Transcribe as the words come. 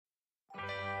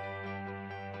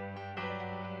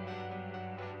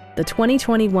the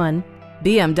 2021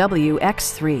 BMW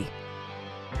X3.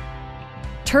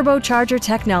 Turbocharger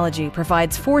technology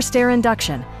provides forced air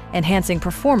induction, enhancing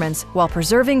performance while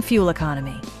preserving fuel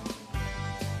economy.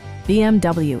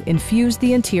 BMW infused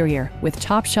the interior with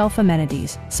top-shelf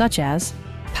amenities such as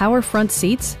power front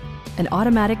seats, an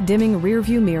automatic dimming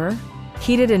rear-view mirror,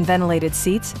 heated and ventilated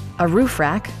seats, a roof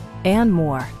rack, and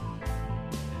more.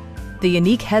 The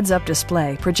unique heads-up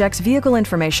display projects vehicle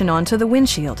information onto the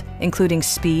windshield, including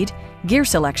speed, gear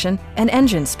selection, and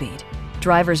engine speed.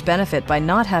 Drivers benefit by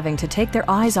not having to take their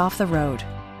eyes off the road.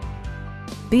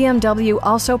 BMW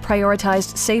also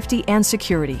prioritized safety and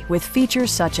security with features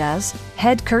such as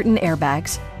head curtain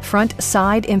airbags, front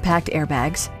side impact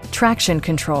airbags, traction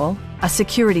control, a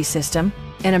security system,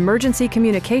 an emergency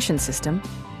communication system,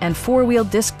 and four-wheel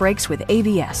disc brakes with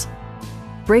ABS.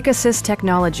 Brake Assist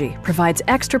technology provides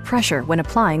extra pressure when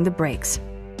applying the brakes.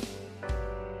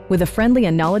 With a friendly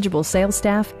and knowledgeable sales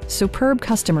staff, superb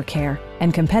customer care,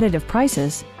 and competitive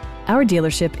prices, our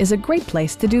dealership is a great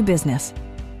place to do business.